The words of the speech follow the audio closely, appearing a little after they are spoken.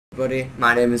Everybody,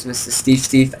 my name is Mr.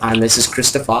 Steve, and this is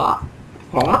Christopher.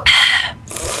 What?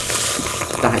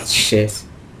 That's shit.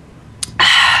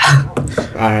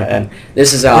 Alright,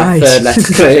 this is our third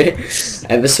Let's Play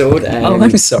episode. Oh,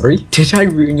 I'm sorry. Did I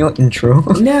ruin your intro?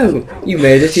 No, you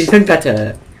made it even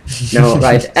better. No,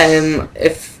 right.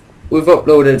 If we've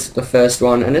uploaded the first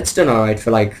one, and it's done alright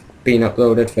for like being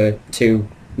uploaded for 2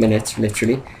 minutes,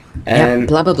 literally. Yeah,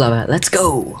 blah blah blah blah. Let's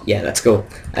go. Yeah, let's go.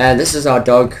 This is our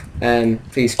dog.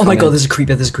 Please. Oh my god, there's a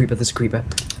creeper. There's a creeper. There's a creeper.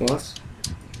 What?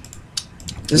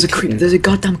 There's a creeper. There's a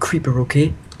goddamn creeper.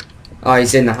 Okay. Oh,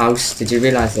 he's in the house. Did you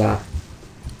realise that?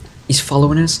 He's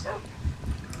following us.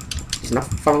 He's not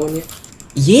following you.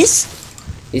 Yes.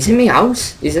 He's in my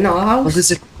house. He's in our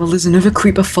house. Well, there's another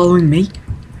creeper following me.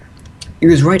 He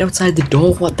was right outside the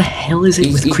door. What the hell is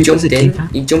it with creepers at daytime?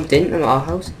 He jumped into our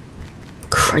house.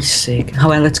 Christ's sake.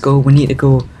 Well, let's go. We need to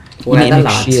go. We Where need to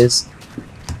make shears.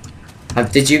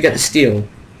 Did you get the steel? I'm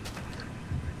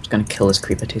just gonna kill this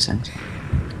creeper 2 seconds.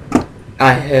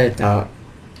 I heard that.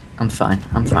 I'm fine.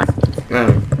 I'm fine.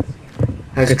 Oh.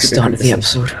 Good start of the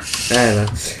episode.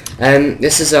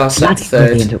 This is our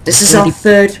third. This is our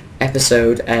third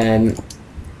episode.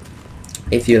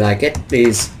 If you like it,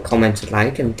 please comment,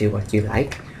 like, and do what you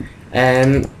like.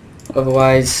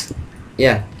 Otherwise,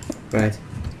 yeah, right.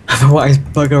 Otherwise,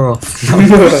 bugger off. No.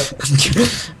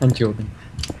 I'm joking.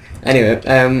 Anyway,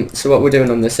 so what we're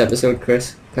doing on this episode,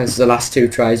 Chris? Because the last 2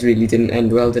 tries really didn't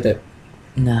end well, did it?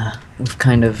 Nah, we've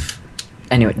kind of.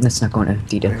 Anyway, let's not go into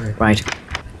detail. Right.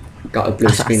 Got a blue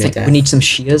screen of death. We need some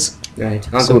shears. Right.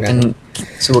 So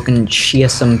we can shear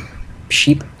some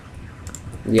sheep.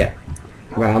 Yeah.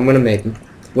 Right. I'm gonna make them.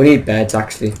 We need beds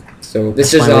actually. So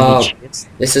this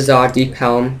is our deep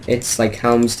helm. It's like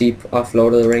Helm's Deep off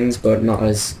Lord of the Rings, but not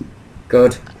as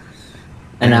good.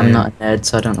 And I'm not a nerd,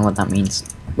 so I don't know what that means.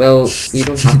 Well, you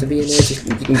don't have to be a nerd.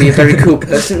 You can be a very cool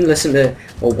person, listen to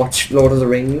or watch Lord of the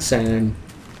Rings, and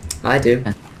I do.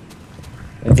 Yeah.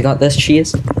 Have you got this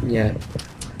shears? Yeah.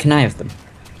 Can I have them?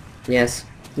 Yes.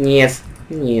 Yes.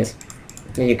 Yes.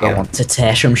 There you go. I want to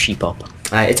tear some sheep up.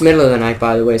 It's middle of the night,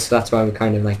 by the way, so that's why we're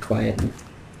kind of like quiet.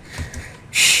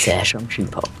 Tear some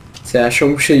sheep up. Tear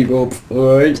some sheep up,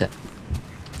 alright? Do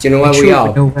you know where we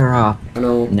are? Know where we are. I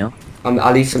know. No.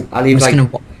 I'll leave some.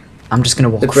 I'm just gonna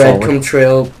walk the breadcrumb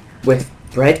trail with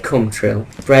breadcrumb trail.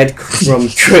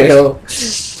 Breadcrumb trail.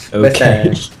 Okay.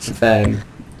 With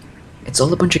it's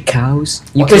all a bunch of cows.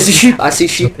 There's a sheep. I see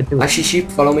sheep. I see sheep.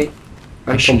 Follow me.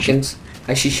 And pumpkins.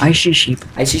 I see sheep. I see sheep.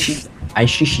 I see sheep. I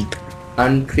see sheep.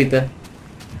 And creeper.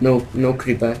 No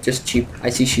creeper. Just sheep. I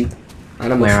see sheep.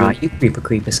 And I'm where are you,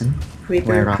 Creeperson?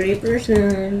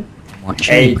 Creeperson.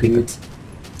 Hey, dude.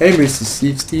 Hey, Mr.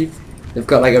 Steve. They've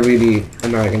got like a really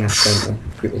American accent.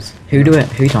 Creepers. Who are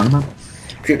you talking about?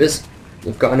 Creepers.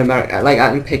 They've got an American. Like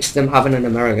I can picture them having an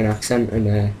American accent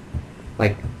and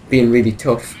like being really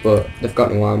tough, but they've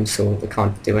got no arms, so they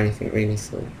can't do anything really.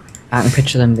 So I can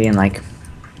picture them being like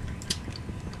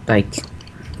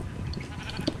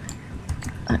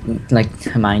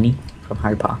Hermione from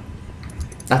Harry Potter.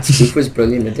 That spook was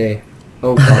brilliant today.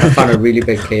 Oh god, I found a really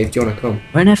big cave. Do you want to come?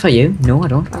 Where for you? No, I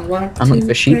don't. I'm looking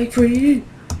for sheep. For you.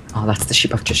 Oh, that's the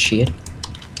sheep I've just sheared.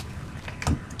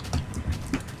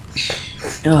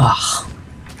 Ugh.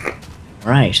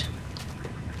 Right.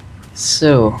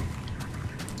 So.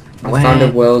 I found a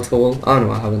world hole. Oh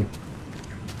no, I haven't.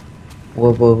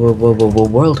 Whoa,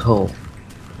 world hole.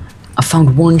 I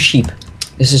found 1 sheep.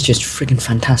 This is just freaking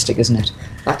fantastic, isn't it?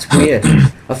 That's weird.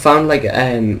 I found like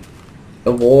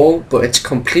a wall, but it's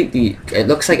completely. It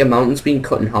looks like a mountain's been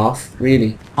cut in half.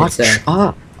 Really.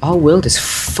 Our world is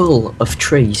full of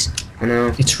trees. I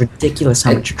know. It's ridiculous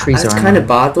how much trees are. That's kind of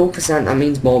bad though, because that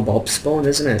means more mobs spawn,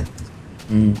 isn't it?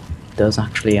 It does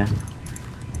actually, yeah.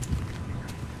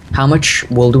 How much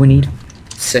wool do we need?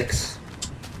 6.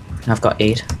 I've got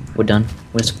 8. We're done.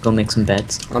 Let's go make some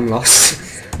beds. I'm lost.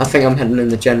 I think I'm heading in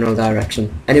the general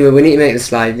direction. Anyway, we need to make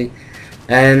this lively.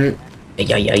 Yeah.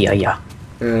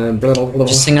 Blah, blah, blah.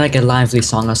 Just sing like a lively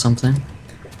song or something.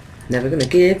 Never gonna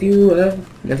give you up.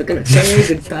 Never gonna say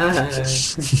goodbye.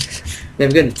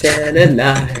 Never gonna tell a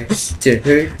lie to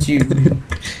hurt you.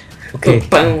 Okay.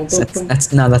 That's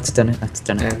done it. That's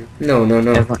done it. No.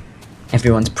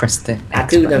 Everyone's pressed the I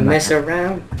X do button. the mess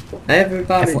around.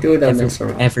 Everybody do the mess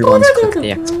around. Everyone's clicked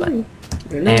the X button.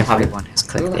 Everyone has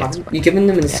clicked the X button. You're giving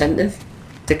them an incentive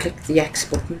to click the X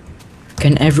button.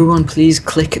 Can everyone please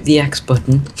click the X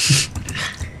button?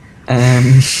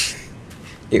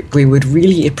 We would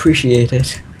really appreciate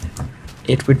it.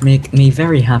 It would make me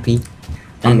very happy.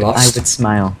 And I would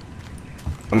smile.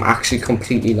 I'm actually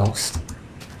completely lost.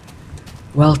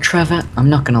 Well, Trevor, I'm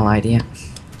not gonna lie to you.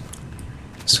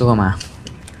 So am I.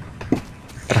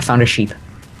 But I found a sheep.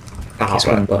 Oh, Guess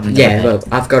what I'm well, doing yeah, there? well,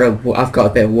 I've got a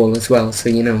bit of wool as well, so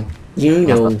you know. You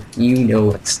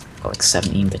know. It's got like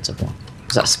 17 bits of wool.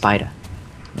 Is that a spider?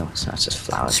 No, it's not. It's just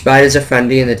flowers. Spiders are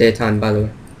friendly in the daytime, by the way.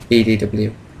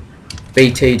 BDW.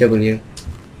 BTW.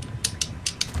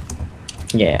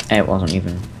 Yeah, it wasn't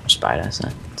even a spider, so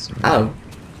it's... Oh.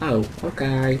 Oh,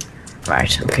 okay.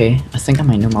 Right, okay. I think I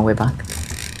might know my way back.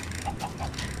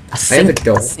 I have a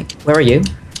dog. Where are you?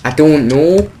 I don't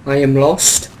know. I am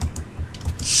lost.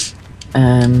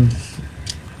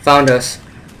 Found us.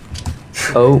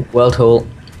 Oh, world hole.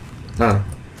 Oh.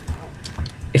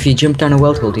 If you jump down a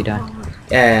world hole, do you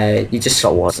die? You just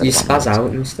Got water you at the spaz bottom.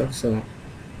 out and stuff, so.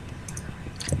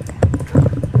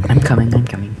 I'm coming, I'm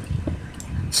coming.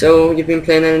 So, you've been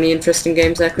playing any interesting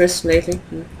games there, Chris, lately?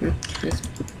 Yes.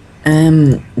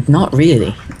 Not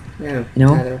really. No.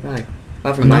 No. Neither have I.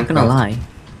 Apart from I'm not gonna Minecraft. lie.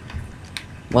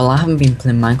 Well, I haven't been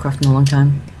playing Minecraft in a long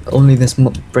time. Only this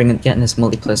getting this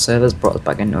multiplayer servers brought us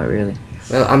back into it, really.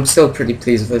 Well, I'm still pretty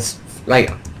pleased with this.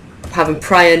 Like, having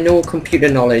prior no computer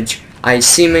knowledge, I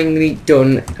seemingly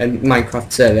done a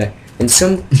Minecraft server. And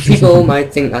some people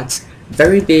might think that's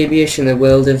very babyish in the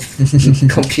world of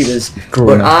computers. But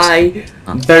Grown-ups.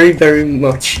 I'm very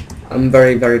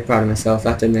very proud of myself.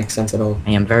 That didn't make sense at all.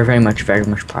 I am very much proud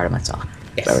of myself.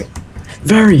 Yes.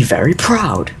 Very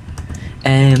proud.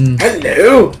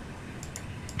 Hello!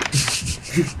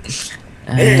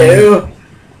 Hello!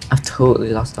 I've totally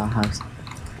lost our house.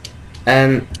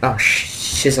 Oh,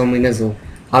 shizzle me nizzle.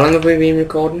 How long have we been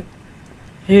recording?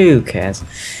 Who cares?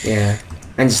 Yeah.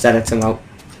 And just edit them out.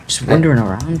 Just wandering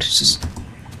around. Just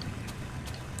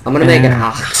I'm gonna make an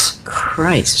axe.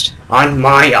 Christ. On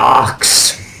my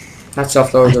ox. That's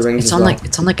off Lord of the Rings It's as on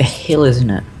well. like a hill, isn't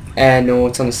it? No,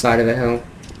 it's on the side of a hill.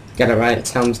 Get it right,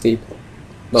 it's Helm's Deep.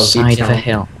 Well, Side Deep of a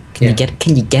Helm. hill. Yeah.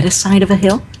 Can you get a side of a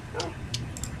hill?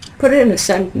 Put it in a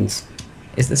sentence.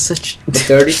 Is this such A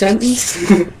dirty sentence?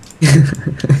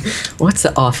 What's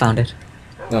the I found it.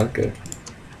 Oh, good.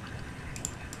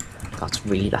 That's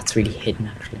really hidden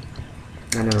actually.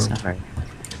 I It's know. not very.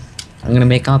 I'm gonna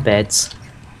make our beds.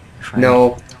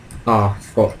 No. Oh,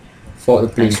 thought the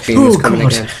blue screen Oh was coming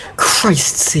God! again.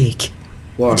 Christ's sake! You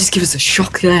What? just give us a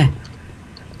shock there.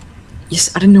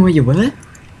 Yes, I didn't know where you were.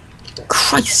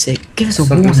 Christ's sake! Give us a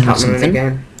Something's warning or happening something.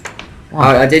 again.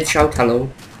 What? I did shout hello.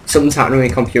 Something's happening with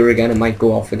my computer again, it might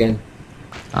go off again.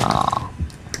 Ah,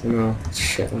 No, it's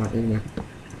shit like that, isn't it?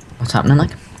 what's happening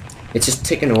like? It's just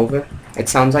ticking over. It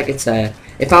sounds like it's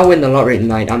if I win the lottery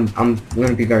tonight, I'm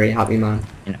gonna be very happy, man.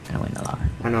 You're not gonna win the lottery.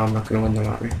 I know I'm not gonna win the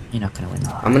lottery. You're not gonna win the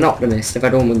lottery. I'm an optimist. If I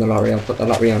don't win the lottery, I'll put the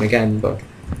lottery on again. But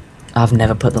I've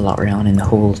never put the lottery on in the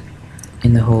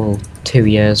whole 2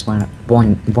 years when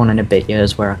one and a bit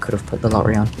years where I could have put the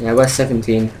lottery on. yeah, we're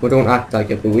 17. We don't act like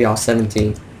it, but we are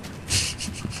 17.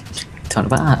 Talking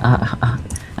about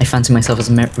I fancy myself as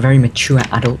a very mature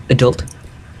adult.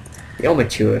 You're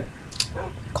mature.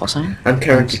 Of course I am. I'm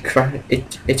currently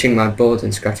itching my balls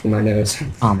and scratching my nose.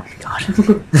 Oh my god.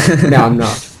 No, I'm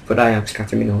not. But I am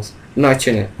scratching my nose. I'm not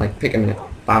itching it, like picking it.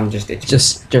 But I'm just itching.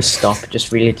 Just stop.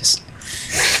 Just really just.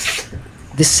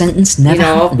 This sentence never You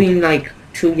know, I've happened. been like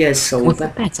 2 years With sober.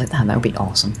 beds like that, that would be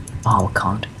awesome. Oh, I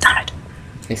can't. Damn it.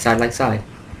 Like side like side.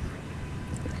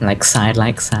 Like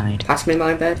side. Pass me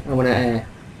my bed. I wanna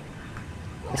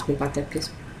pass me back there, please.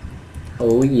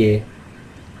 Oh yeah.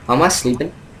 How am I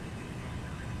sleeping?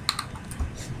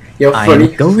 You're funny.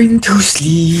 I'm going to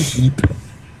sleep.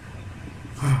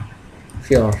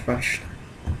 Feel refreshed.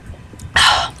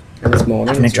 And this morning.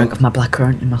 Having a as drink well. of my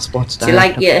blackcurrant in my sports Do you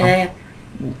like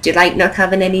do you like not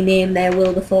having any name there,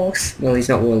 Wilberforce? No, he's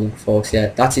not Wilberforce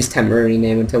yet. That's his temporary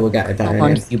name until we get it down.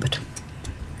 on Hubert.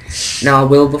 No,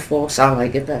 Wilberforce, I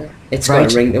like it better. It's got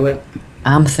Right. a ring to it.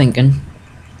 I'm thinking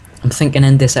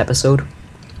in this episode,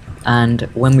 and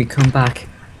when we come back,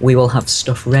 we will have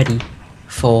stuff ready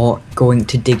for going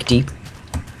to dig deep.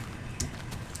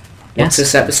 What's Yes.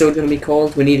 this episode going to be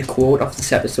called? We need a quote off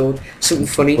this episode. Something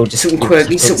funny, We'll just- something we'll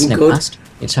quirky, just something listen it good. past.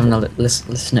 You're just having a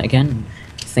listen it again. And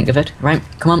think of it. Right,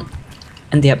 come on.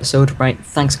 End the episode. Right,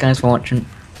 thanks guys for watching.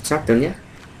 It's not done yet.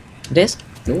 It is.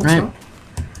 No, it's Right. not.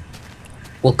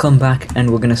 We'll come back and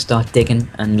we're gonna start digging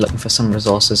and looking for some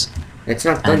resources. It's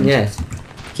not done And- yet.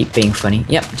 Keep being funny.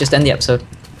 Yep, just end the episode.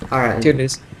 Alright.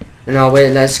 Toodaloo. No,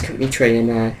 wait, let's cut me tree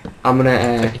and I'm going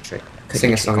to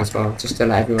sing a song as well, just to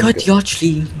let everyone Cut your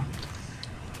tree.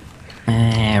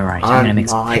 Right, I'm gonna make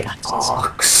some my pickaxes.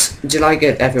 ox. Do you like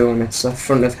it, everyone? It's the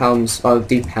front of Helm's,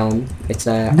 Deep Helm. It's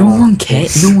No one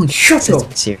cares. No one Shut cares.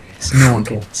 up. It's serious. No one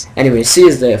cares. Anyway, see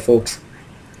you there, folks.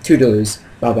 Toodles.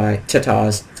 Bye bye.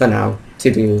 Ta-tas for now.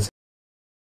 Toodles.